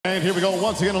And here we go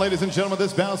once again, ladies and gentlemen.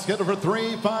 This bout scheduled for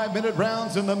 3 5-minute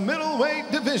rounds in the middleweight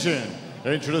division.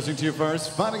 Introducing to you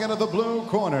first, fighting out of the blue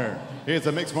corner, is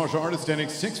a mixed martial artist standing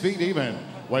 6 feet even,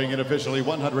 weighing in officially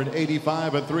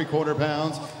 185 3/4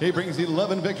 pounds. He brings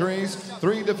 11 victories,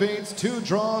 3 defeats, 2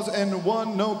 draws, and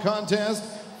 1 no contest.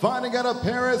 Fighting out of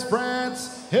Paris,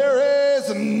 France, here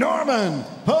is Norman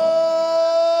Paraisy.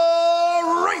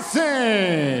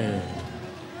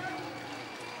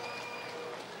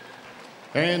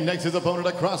 And next his opponent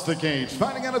across the cage,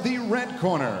 fighting out of the red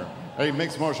corner, a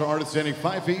mixed martial artist standing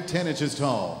 5 feet 10 inches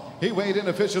tall. He weighed in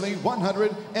officially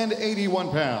 181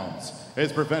 pounds.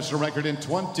 His professional record in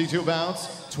 22 bouts,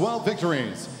 12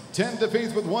 victories, 10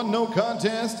 defeats with 1 no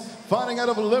contest. Fighting out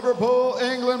of Liverpool,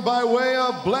 England by way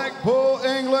of Blackpool,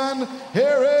 England,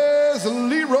 here is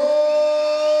Leeroy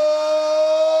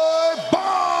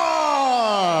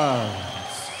Barnes.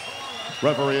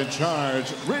 Referee in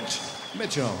charge, Rich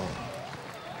Mitchell.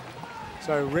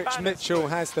 So Rich Mitchell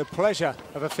has the pleasure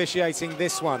of officiating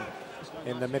this one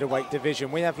in the middleweight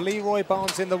division. We have Leeroy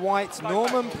Barnes in the white,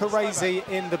 Norman Paraisy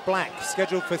in the black,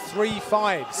 scheduled for 3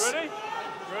 fights.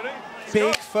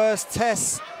 Big first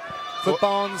test for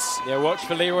Barnes. Yeah, watch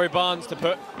for Leeroy Barnes to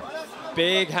put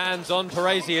big hands on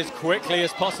Paraisy as quickly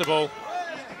as possible.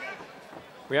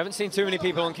 We haven't seen too many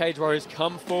people on Cage Warriors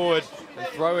come forward and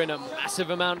throw in a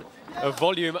massive amount of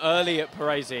volume early at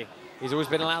Paraisy. He's always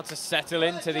been allowed to settle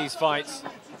into these fights.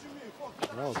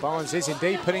 Well, Barnes is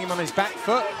indeed putting him on his back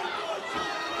foot.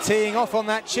 Teeing off on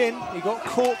that chin. He got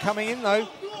caught coming in, though.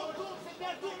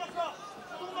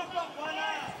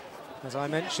 As I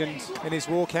mentioned in his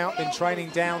walkout, been training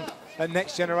down at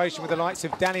Next Generation with the likes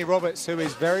of Danny Roberts, who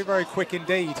is very, very quick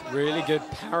indeed. Really good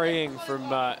parrying from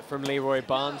Leeroy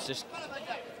Barnes, just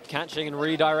catching and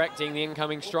redirecting the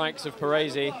incoming strikes of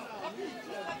Paraisy.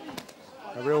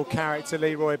 A real character,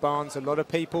 Leeroy Barnes. A lot of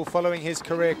people following his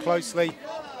career closely.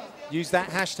 Use that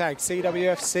hashtag,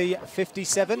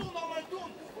 CWFC57.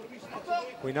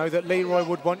 We know that Leeroy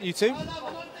would want you to.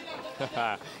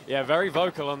 Yeah, very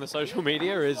vocal on the social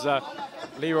media is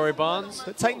Leeroy Barnes.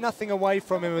 But take nothing away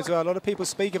from him as well. A lot of people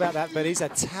speak about that, but he's a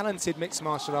talented mixed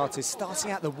martial artist.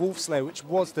 Starting at the Wolf's Lair, which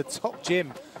was the top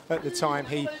gym at the time.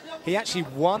 He actually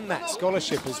won that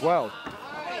scholarship as well.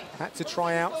 Had to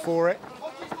try out for it.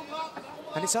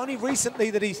 And it's only recently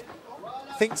that he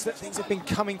thinks that things have been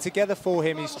coming together for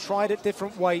him. He's tried at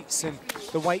different weights and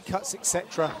the weight cuts,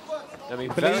 etc. I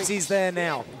mean, believes he's there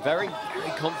now. Very,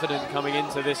 very confident coming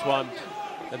into this one.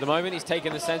 At the moment, he's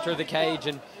taking the center of the cage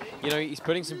and, you know, he's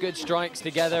putting some good strikes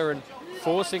together and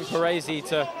forcing Paraisy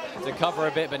to cover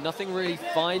a bit, but nothing really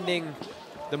finding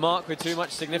the mark with too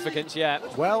much significance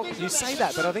yet. Well, you say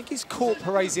that, but I think he's caught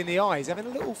Paraisy in the eye. He's having a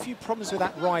little few problems with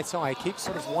that right eye. He keeps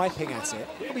sort of wiping at it.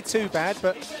 Not be too bad,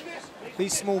 but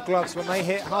these small gloves, when they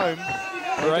hit home,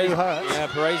 they do hurt. Yeah,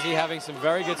 Paraisy having some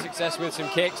very good success with some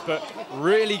kicks, but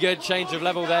really good change of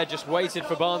level there. Just waited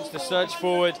for Barnes to surge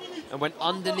forward and went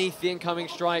underneath the incoming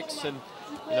strikes, and,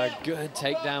 you know, good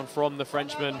takedown from the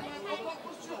Frenchman.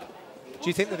 Do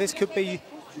you think that this could be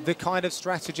the kind of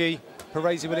strategy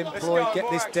Paraisy would employ, get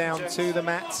this down to the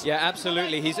mat? Yeah,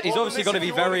 absolutely. He's obviously got to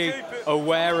be very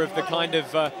aware of the kind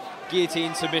of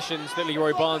guillotine submissions that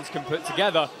Leeroy Barnes can put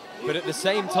together, but at the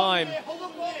same time,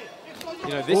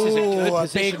 you know, this is a good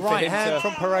position big right for him hand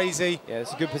from Paraisy. Yeah,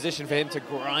 it's a good position for him to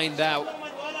grind out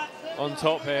on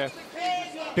top here.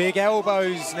 Big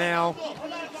elbows now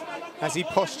as he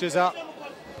postures up,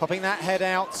 popping that head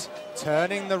out,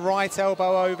 turning the right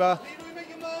elbow over.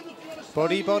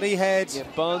 Body, head. Yeah,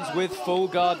 Barnes with full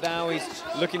guard now. He's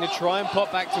looking to try and pop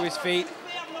back to his feet,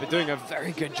 but doing a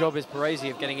very good job is Paraisy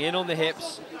of getting in on the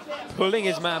hips, pulling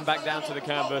his man back down to the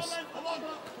canvas.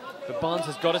 But Barnes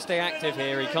has got to stay active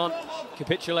here. He can't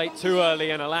capitulate too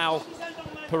early and allow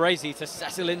Paraisy to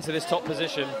settle into this top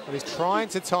position. Well, he's trying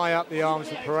to tie up the arms,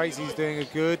 but Paraisy's doing a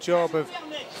good job of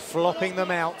flopping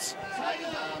them out.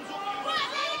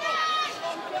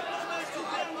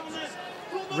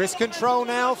 Wrist control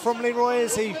now from Leeroy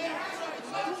as he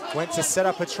went to set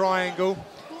up a triangle.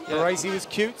 Yeah. Paraisy was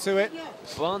cute to it.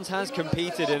 Barnes has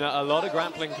competed in a lot of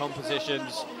grappling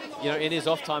competitions, you know, in his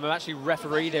off time. I've actually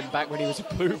refereed him back when he was a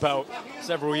blue belt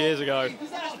several years ago.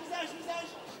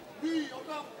 At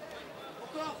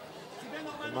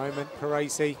the moment,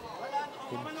 Paraisy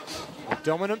in a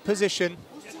dominant position.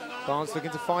 Barnes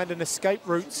looking to find an escape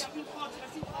route.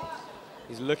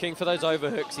 He's looking for those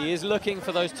overhooks. He is looking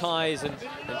for those ties and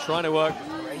trying to work.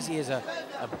 Paraisy is a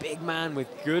big man with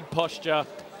good posture.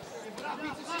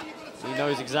 He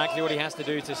knows exactly what he has to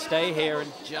do to stay here and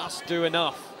just do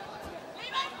enough.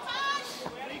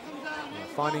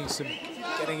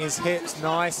 Getting his hips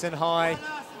nice and high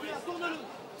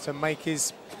to make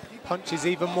his punches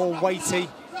even more weighty.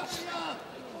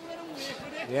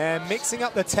 Yeah, mixing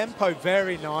up the tempo,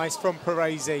 very nice from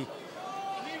Paraisy.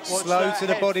 Slow to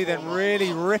the body, then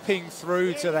really ripping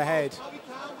through to the head.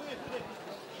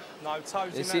 No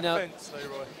toes in that fence,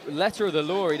 Leeroy. Letter of the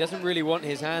law, he doesn't really want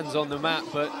his hands on the mat,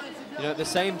 but you know, at the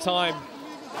same time,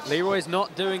 Leeroy's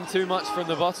not doing too much from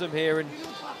the bottom here, and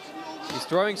he's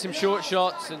throwing some short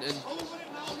shots and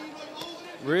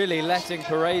really letting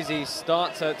Paraisy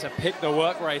start to pick the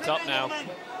work rate up now.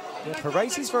 Yeah,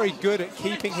 Paraisy's very good at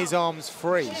keeping his arms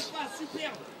free.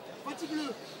 Yeah,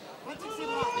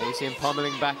 you see him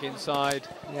pummeling back inside.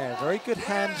 Yeah, very good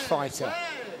hand fighter.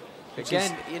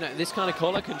 Again, you know, this kind of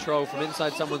collar control from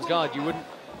inside someone's guard, you wouldn't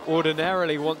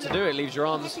ordinarily want to do. It leaves your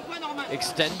arms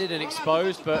extended and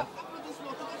exposed, but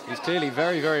he's clearly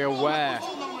very, very aware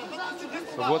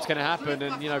of what's going to happen.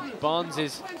 And, you know, Barnes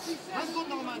is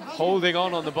holding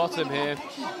on the bottom here.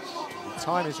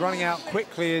 Time is running out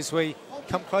quickly as we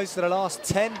come close to the last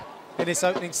 10 in this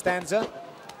opening stanza.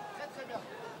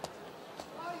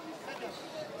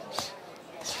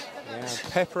 Yeah,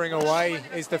 peppering away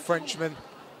is the Frenchman.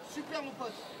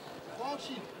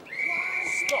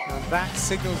 And that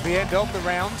signals the end of the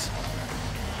round.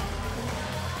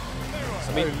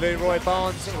 I mean, Leroy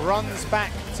Barnes runs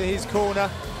back to his corner.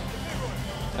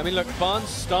 I mean, look, Barnes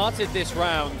started this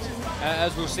round,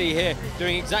 as we'll see here,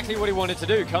 doing exactly what he wanted to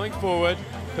do, coming forward,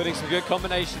 putting some good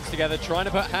combinations together, trying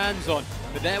to put hands on.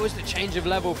 But there was the change of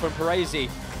level from Paraisy.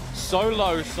 So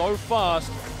low, so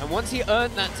fast, and once he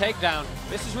earned that takedown,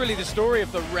 this is really the story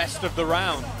of the rest of the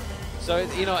round. So,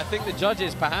 you know, I think the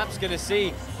judges perhaps going to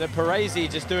see that Paraisy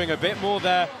just doing a bit more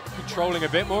there, controlling a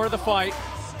bit more of the fight,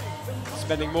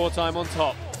 spending more time on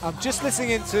top. I'm just listening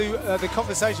into the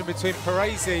conversation between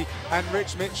Paraisy and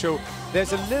Rich Mitchell.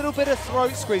 There's a little bit of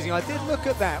throat squeezing. I did look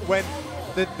at that when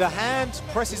the hand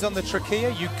presses on the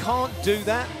trachea. You can't do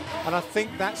that, and I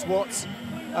think that's what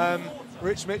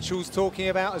Rich Mitchell's talking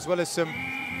about, as well as some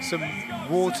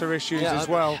water issues as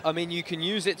well. I mean, you can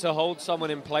use it to hold someone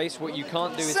in place. What you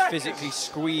can't do is physically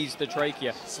squeeze the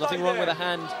trachea. Nothing wrong with a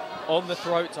hand on the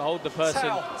throat to hold the person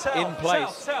in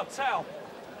place. Towel.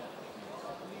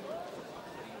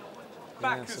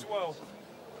 Back as well.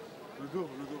 Give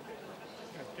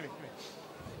me.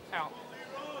 Out.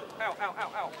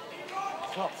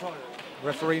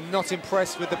 Referee not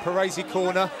impressed with the Paraisy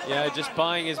corner. Yeah, just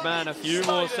buying his man a few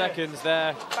more seconds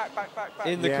there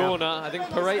in the corner. I think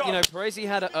Paraisy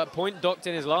had a point docked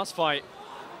in his last fight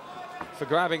for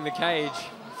grabbing the cage.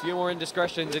 A few more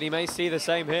indiscretions, and he may see the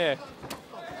same here.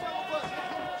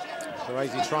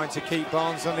 Paraisy trying to keep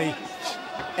Barnes on the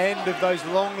end of those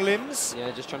long limbs.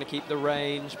 Yeah, just trying to keep the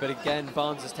range, but again,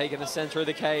 Barnes has taken the center of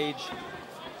the cage.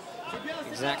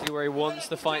 Exactly where he wants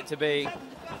the fight to be.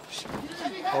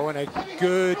 Oh, and a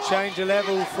good change of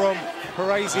level from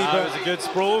Paraisy. But it was a good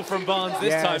sprawl from Barnes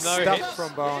this time, though. Stuff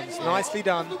from Barnes. Yeah. Nicely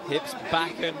done. Hips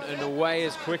back and away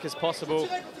as quick as possible.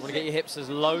 You want to get your hips as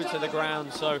low to the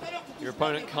ground so your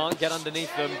opponent can't get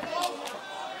underneath them.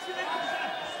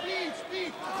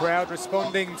 Crowd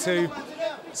responding to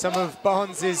some of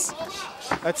Barnes's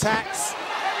attacks.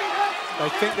 I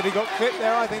think that he got clipped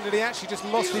there. I think that he actually just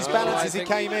lost his balance as he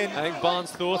came in. I think Barnes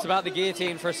thought about the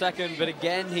guillotine for a second, but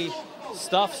again, he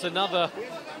stuffs another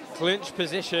clinch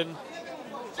position.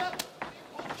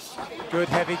 Good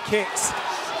heavy kicks.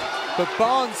 But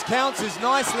Barnes counters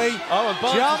nicely. Oh, and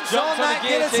Barnes jumps on that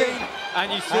guillotine.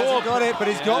 And you saw... Hasn't got it, but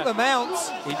he's got the mount.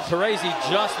 Paraisy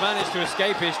just managed to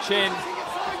escape his chin.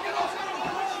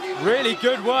 Really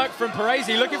good work from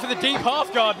Paraisy, looking for the deep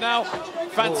half guard now.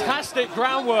 Fantastic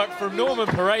groundwork from Norman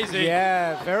Paraisy.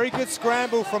 Yeah, very good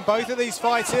scramble from both of these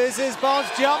fighters as Barnes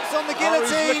jumps on the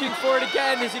guillotine. Oh, he's looking for it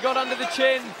again as he got under the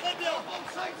chin.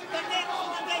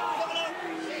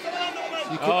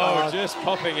 Just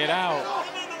popping it out.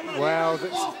 Well,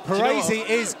 Paraisy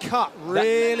is cut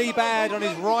really bad on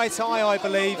his right eye, I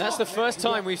believe. That's the first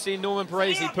time we've seen Norman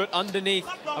Paraisy put underneath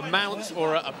a mount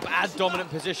or a bad dominant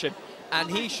position. And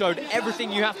he showed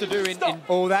everything you have to do in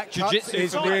that jiu-jitsu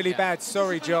is really bad.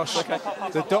 Sorry, Josh. Okay.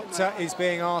 The doctor is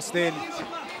being asked in.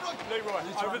 Leeroy,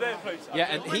 over there, please.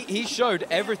 Yeah, and he showed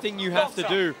everything you have to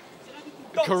do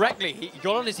correctly. He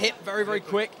got on his hip very, very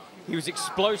quick. He was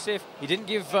explosive. He didn't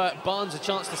give Barnes a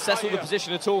chance to settle the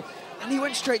position at all. And he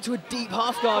went straight to a deep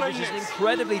half guard, which is an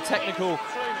incredibly technical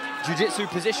jiu-jitsu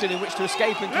position in which to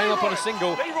escape, and came up on a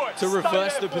single to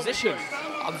reverse the position.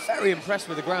 I'm very impressed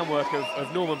with the groundwork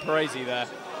of Norman Paraisy there.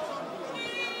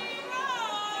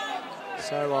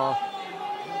 So our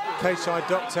cage-side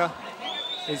doctor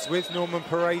is with Norman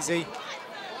Paraisy.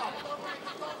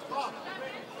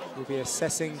 We'll be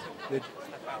assessing the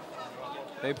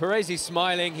Paraisy's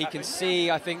smiling. He can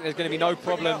see, I think there's going to be no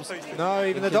problems. No,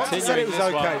 even the doctor said it was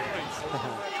okay.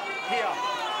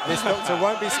 This doctor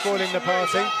won't be spoiling the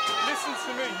party. Listen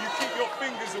to me, you keep your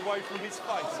fingers away from his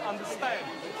face, understand?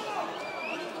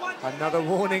 Another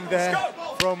warning there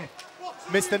from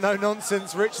Mr. No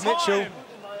Nonsense, Rich Mitchell.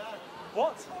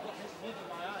 What?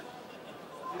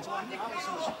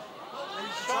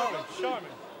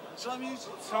 Show me.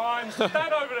 Time.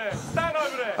 Stand over there. Stand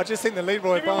over there. I just think that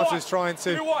Leeroy Barnes is trying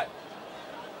to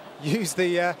use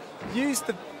the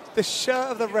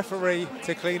shirt of the referee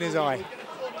to clean his eye.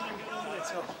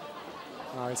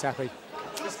 Oh, he's happy.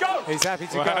 Let's go. He's happy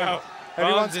to go. Barnes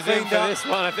Everyone's is in cleaned for up. this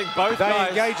one. I think both They guys.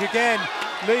 engage again.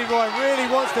 Leeroy really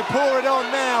wants to pour it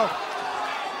on now.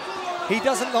 He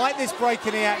doesn't like this break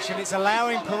in the action. It's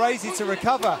allowing Paraisy to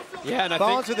recover. Yeah, and I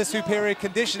Barnes think with the superior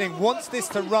conditioning wants this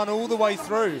to run all the way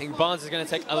through. I think Barnes is going to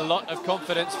take a lot of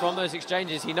confidence from those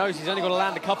exchanges. He knows he's only got to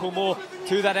land a couple more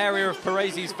to that area of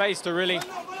Paraisy's face to really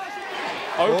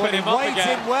open him up Waits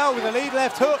again. in well with a lead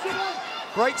left hook.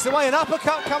 Breaks away, an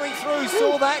uppercut coming through.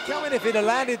 Saw that coming. If he'd have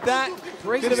landed that,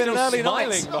 could have been an early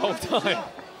night. The whole time.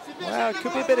 Well, it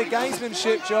could be a bit of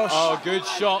gamesmanship, Josh. Oh, good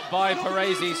shot by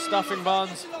Paraisy, stuffing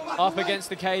Barnes up against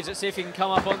the cage. Let's see if he can come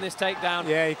up on this takedown.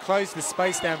 Yeah, he closed the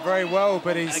space down very well,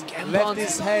 but he's left Barnes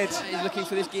his head. He's looking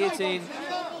for this guillotine.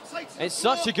 It's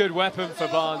such a good weapon for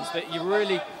Barnes that you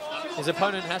really, his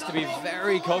opponent has to be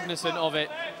very cognizant of it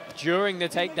during the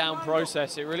takedown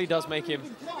process. It really does make him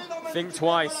think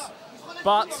twice.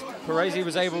 But Paraisy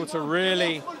was able to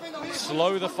really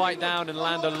slow the fight down and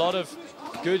land a lot of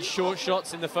good short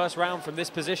shots in the first round from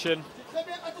this position.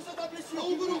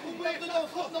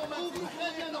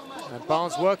 And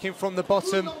Barnes working from the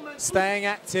bottom, staying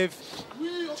active,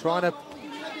 trying to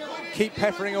keep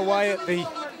peppering away at the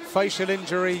facial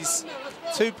injuries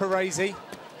to Paraisy,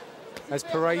 as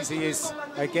Paraisy is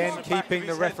again keeping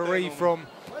the referee from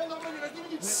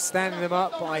standing them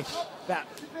up by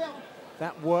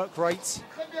that work rate.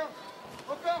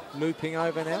 Looping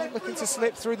over now, looking to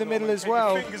slip through the middle as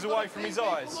well. Fingers away from his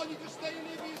eyes.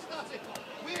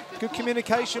 Good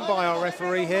communication by our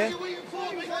referee here.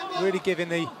 Really giving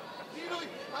the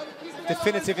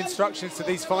definitive instructions to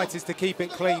these fighters to keep it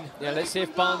clean. Yeah, let's see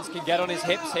if Barnes can get on his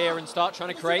hips here and start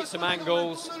trying to create some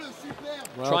angles.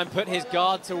 Well, try and put his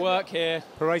guard to work here.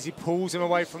 Paraisy pulls him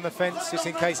away from the fence just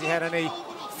in case he had any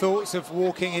thoughts of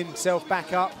walking himself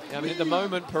back up. Yeah, I mean, at the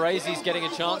moment, Paraisy's getting a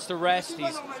chance to rest.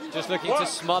 He's just looking to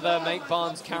smother, make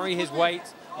Barnes carry his weight.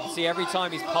 You can see every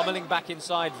time he's pummeling back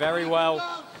inside very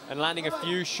well and landing a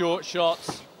few short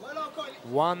shots.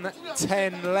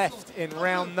 1:10 left in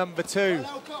round number 2.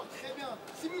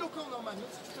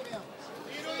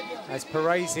 As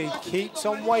Paraisy keeps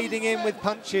on wading in with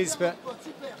punches, but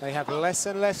they have less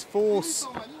and less force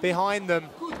behind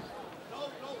them.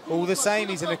 All the same,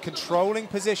 he's in a controlling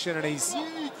position and he's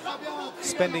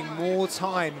spending more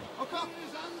time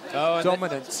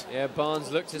dominant. Yeah,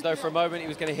 Barnes looked as though for a moment he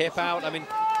was going to hip out. I mean,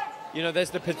 you know,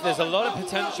 there's a lot of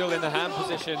potential in the hand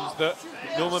positions that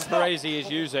Norman Paraisy is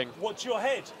using. Watch your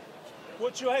head.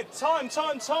 Watch your head. Time.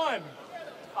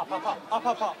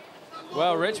 Up.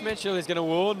 Well, Rich Mitchell is going to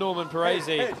warn Norman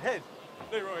Paraisy Head.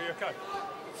 Leeroy, you okay?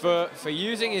 for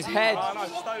using his head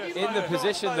in the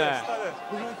position there.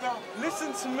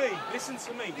 Listen to me.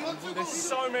 There's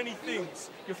so many things.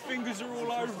 Your fingers are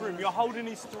all over him. You're holding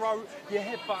his throat. You're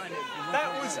headbutting him.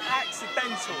 That was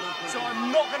accidental. So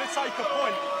I'm not going to take a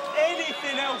point.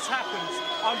 Anything else happens,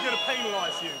 I'm going to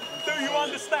penalise you. Do you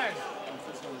understand?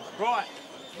 Right.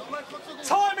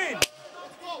 Time in.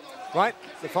 Right,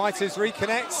 the fighters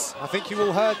reconnect. I think you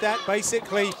all heard that.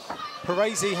 Basically,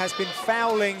 Paraisy has been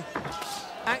fouling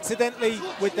accidentally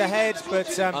with the head, but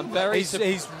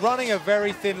he's running a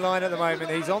very thin line at the moment.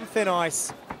 He's on thin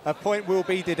ice. A point will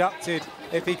be deducted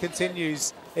if he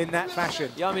continues in that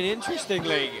fashion. Yeah, I mean,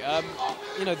 interestingly,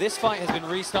 you know, this fight has been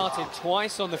restarted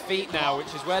twice on the feet now,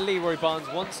 which is where Leeroy Barnes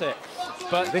wants it.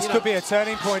 But this could be a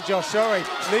turning point, Josh. Sorry,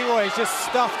 Leeroy has just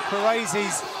stuffed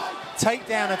Paraisy's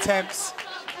takedown attempts.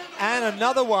 And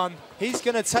another one. He's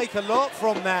going to take a lot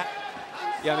from that.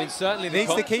 Yeah, I mean, certainly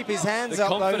needs to keep his hands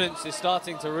up. The confidence is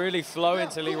starting to really flow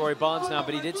into Leeroy Barnes now,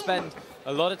 but he did spend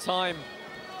a lot of time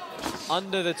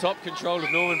under the top control of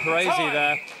Norman Paraisy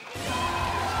there.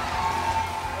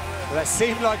 Well, that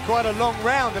seemed like quite a long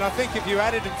round, and I think if you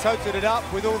added and totaled it up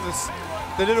with all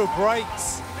the little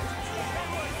breaks.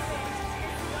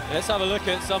 Let's have a look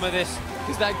at some of this,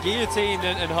 because that guillotine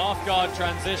and half guard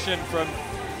transition from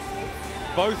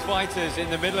both fighters in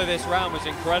the middle of this round was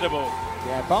incredible.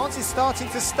 Yeah, Barnes is starting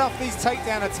to stuff these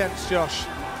takedown attempts, Josh.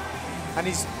 And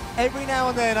he's every now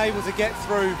and then able to get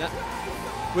through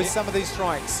with some of these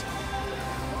strikes.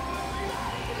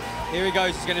 Here he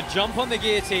goes, he's going to jump on the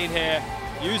guillotine here,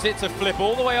 use it to flip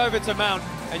all the way over to mount,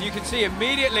 and you can see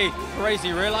immediately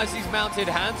Paraisy realizes he's mounted,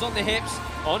 hands on the hips,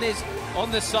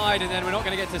 on the side, and then we're not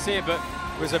going to get to see it, but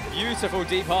it was a beautiful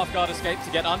deep half guard escape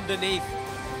to get underneath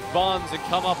Barnes and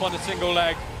come up on a single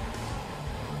leg.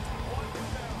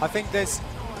 I think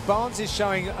Barnes is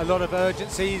showing a lot of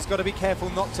urgency. He's got to be careful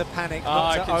not to panic,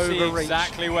 not to overreach. I can see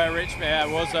exactly where Rich, yeah,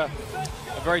 it was a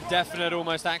very definite,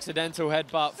 almost accidental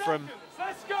headbutt from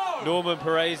Norman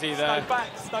Paraisy there.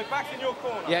 Stay back in your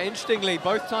corner. Yeah, interestingly,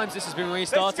 both times this has been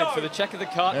restarted for the check of the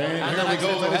cut, and here we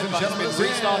go, ladies and gentlemen, has been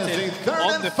restarted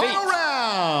on the feet,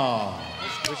 round.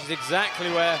 which is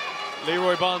exactly where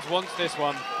Leeroy Barnes wants this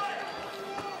one.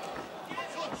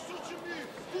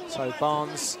 So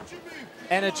Barnes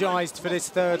energized for this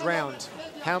third round.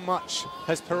 How much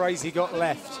has Paraisy got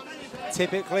left?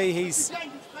 Typically,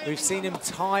 we've seen him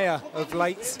tire of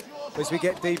late as we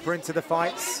get deeper into the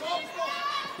fights.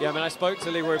 Yeah, I mean, I spoke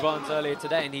to Leeroy Barnes earlier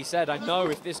today, and he said, I know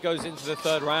if this goes into the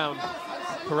third round,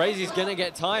 Paraisy's going to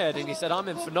get tired, and he said, I'm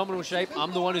in phenomenal shape.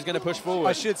 I'm the one who's going to push forward.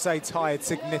 I should say tired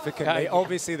significantly.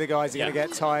 Obviously, the guys are going to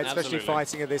get tired, especially absolutely.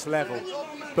 fighting at this level.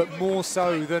 But more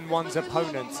so than one's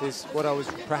opponents is what I was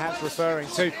perhaps referring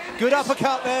to. Good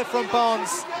uppercut there from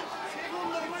Barnes.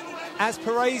 As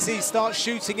Paraisy starts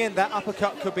shooting in, that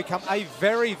uppercut could become a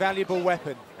very valuable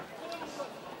weapon.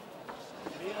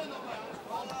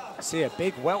 See a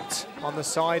big welt on the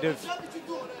side of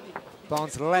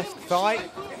Barnes' left thigh,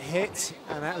 hit,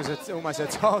 and that was almost a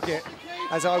target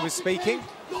as I was speaking.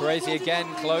 Paraisy again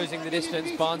closing the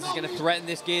distance. Barnes is going to threaten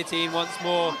this guillotine once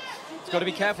more. He's got to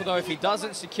be careful though, if he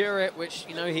doesn't secure it, which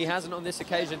he hasn't on this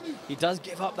occasion, he does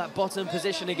give up that bottom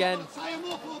position again.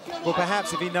 Well,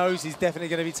 perhaps if he knows he's definitely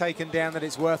going to be taken down, that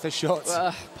it's worth a shot.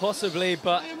 Possibly,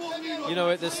 but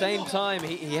at the same time,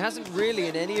 he hasn't really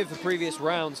in any of the previous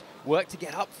rounds worked to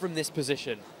get up from this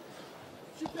position.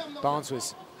 Barnes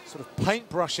was sort of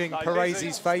paintbrushing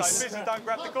Paraisy's face. Stay busy, don't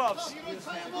grab the gloves.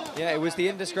 Yeah, it was the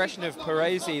indiscretion of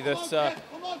Paraisy that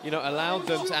allowed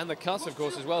them to, and the cut of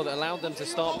course as well, that allowed them to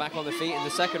start back on the feet in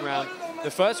the second round.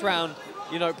 The first round,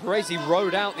 Paraisy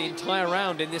rode out the entire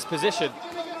round in this position.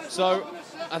 So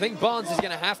I think Barnes is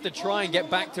going to have to try and get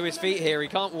back to his feet here. He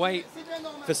can't wait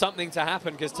for something to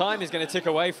happen because time is going to tick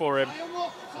away for him.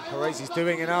 Paraisy's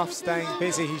doing enough, staying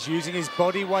busy. He's using his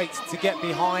body weight to get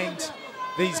behind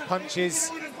these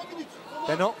punches.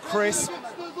 They're not crisp,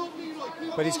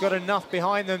 but he's got enough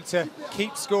behind them to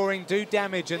keep scoring, do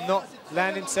damage, and not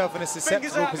land himself in a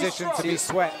susceptible position to be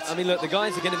swept. I mean, look, the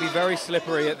guys are going to be very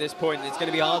slippery at this point. It's going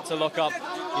to be hard to lock up,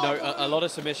 a lot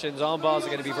of submissions. Arm bars are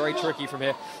going to be very tricky from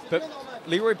here. But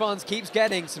Leeroy Barnes keeps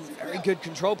getting some very good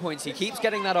control points. He keeps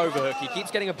getting that overhook. He keeps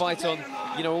getting a bite on,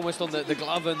 almost on the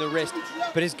glove and the wrist.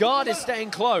 But his guard is staying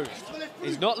closed.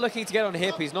 He's not looking to get on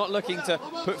hip. He's not looking to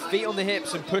put feet on the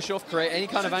hips and push off, create any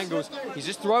kind of angles. He's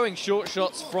just throwing short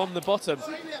shots from the bottom.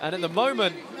 And at the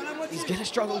moment, he's going to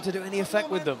struggle to do any effect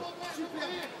with them.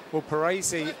 Well,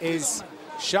 Paraisy is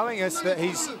showing us that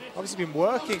he's obviously been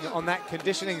working on that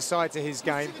conditioning side to his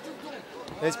game.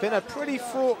 There's been a pretty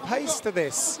fraught pace to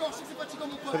this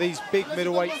for these big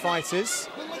middleweight fighters.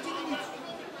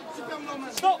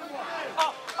 Stop!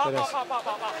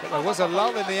 But there was a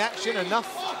lull in the action,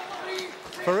 enough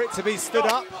for it to be stood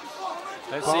up.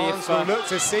 Barnes will look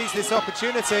to seize this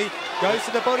opportunity. Goes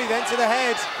to the body, then to the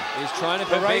head. He's trying to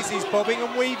put Paraisy's bobbing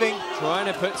and weaving. Trying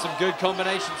to put some good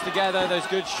combinations together, those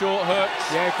good short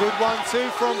hooks. Yeah, good 1-2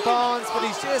 from Barnes, but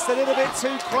he's just a little bit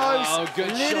too close. Oh, good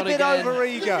a little shot bit again.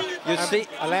 over-eager. You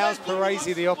allows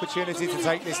Paraisy the opportunity to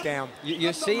take this down.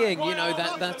 You're seeing,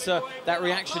 that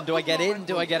reaction. Do I get in?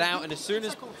 Do I get out? And as soon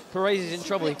as Paraisy's in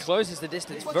trouble, he closes the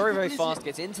distance very, very fast,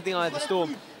 gets into the eye of the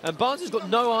storm. And Barnes has got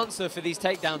no answer for these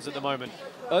takedowns at the moment.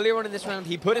 Earlier on in this round,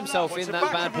 he put himself in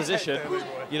that bad position,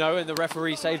 and the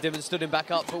referee saved him and stood him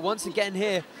back up. But once again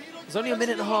here, there's only a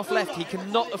minute and a half left. He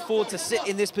cannot afford to sit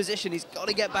in this position. He's got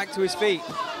to get back to his feet.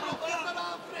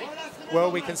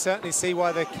 Well, we can certainly see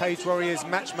why the Cage Warriors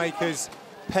matchmakers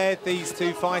paired these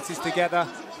two fighters together.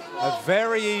 A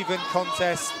very even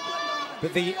contest,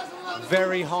 but the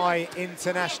very high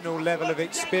international level of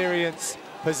experience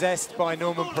possessed by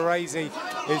Norman Paraisy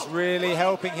is really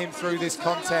helping him through this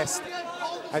contest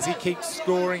as he keeps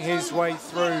scoring his way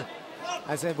through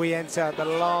as we enter the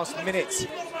last minute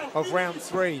of round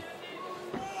 3.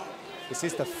 This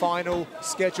is the final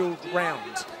scheduled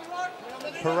round.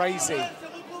 Paraisy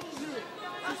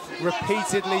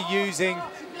repeatedly using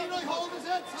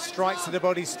strikes to the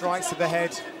body, strikes to the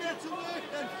head.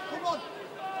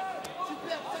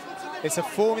 It's a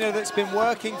formula that's been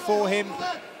working for him.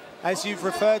 As you've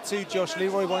referred to, Josh,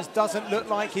 Leeroy Barnes doesn't look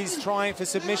like he's trying for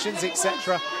submissions,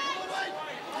 etc.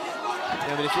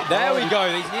 Yeah, but there we go.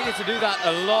 He's needed to do that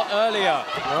a lot earlier.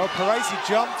 Well, Paraisy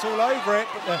jumped all over it,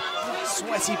 but the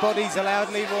sweaty bodies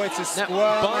allowed Leeroy to squirm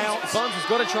out. Barnes has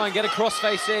got to try and get a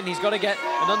crossface in. He's got to get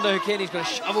an underhook in. He's got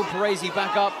to shovel Paraisy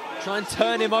back up, try and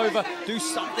turn him over, do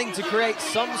something to create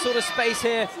some sort of space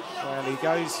here. Well, he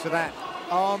goes for that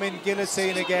arm in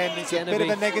guillotine again. It's a bit of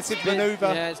a negative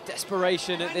maneuver. Yeah, it's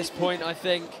desperation at this point, I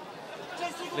think.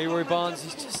 Leeroy Barnes,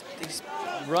 he's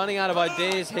running out of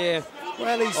ideas here.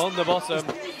 Well, he's on the bottom.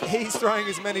 He's throwing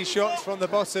as many shots from the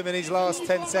bottom in his last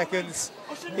 10 seconds.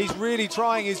 He's really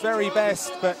trying his very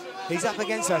best, but he's up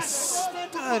against a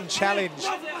stern challenge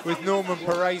with Norman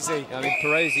Paraisy. I mean,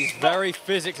 Paraisy's very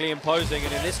physically imposing,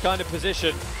 and in this kind of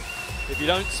position, if you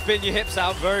don't spin your hips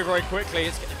out very, very quickly,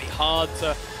 it's going to be hard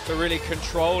to really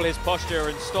control his posture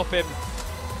and stop him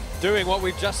doing what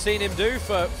we've just seen him do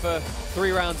for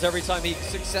 3 rounds every time he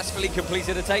successfully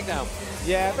completed a takedown.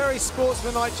 Yeah, very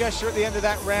sportsmanlike gesture at the end of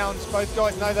that round. Both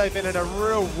guys know they've been in a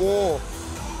real war.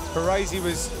 Paraisy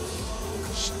was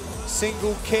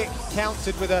single kick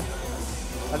countered with a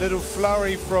little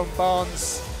flurry from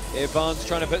Barnes. Yeah, Barnes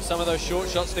trying to put some of those short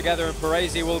shots together, and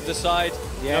Paraisy will decide,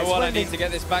 you know what, I need to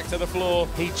get this back to the floor.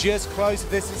 He just closed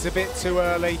the distance a bit too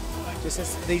early.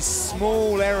 Just these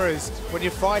small errors when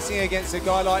you're fighting against a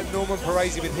guy like Norman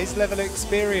Paraisy with his level of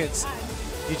experience.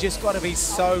 You just got to be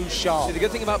so sharp. See, the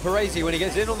good thing about Paraisy, when he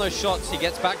gets in on those shots, he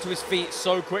gets back to his feet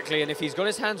so quickly, and if he's got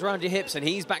his hands around your hips and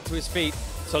he's back to his feet,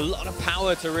 it's a lot of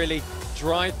power to really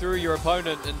drive through your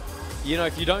opponent. And you know,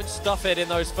 if you don't stuff it in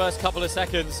those first couple of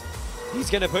seconds, he's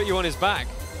going to put you on his back.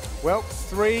 Well,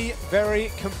 3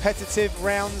 very competitive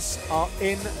rounds are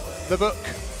in the book.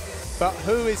 But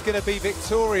who is going to be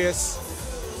victorious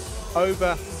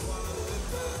over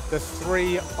the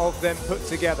 3 of them put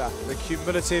together, the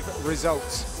cumulative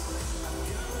results?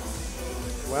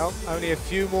 Well, only a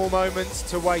few more moments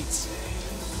to wait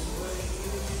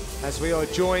as we are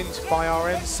joined by our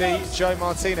MC, Joe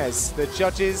Martinez. The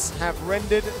judges have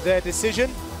rendered their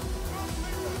decision.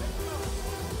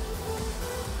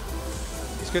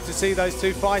 It's good to see those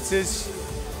 2 fighters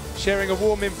sharing a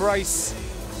warm embrace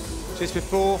just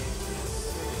before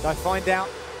they find out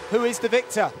who is the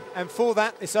victor. And for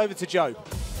that, it's over to Joe.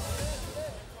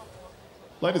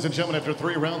 Ladies and gentlemen, after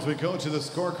 3 rounds, we go to the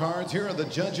scorecards. Here are the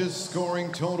judges'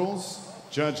 scoring totals.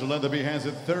 Judge Leatherby has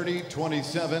it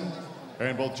 30-27.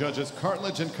 And both judges,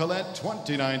 Cartledge and Collette,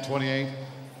 29-28.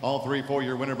 All 3 for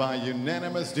your winner by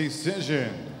unanimous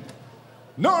decision,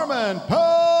 Norman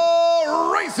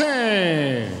Paraisy.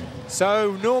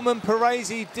 So Norman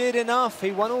Paraisy did enough.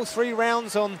 He won all 3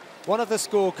 rounds on one of the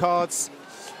scorecards.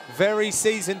 Very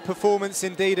seasoned performance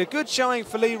indeed. A good showing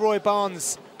for Leeroy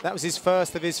Barnes. That was his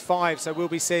first of his 5, so we'll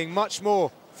be seeing much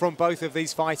more from both of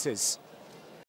these fighters.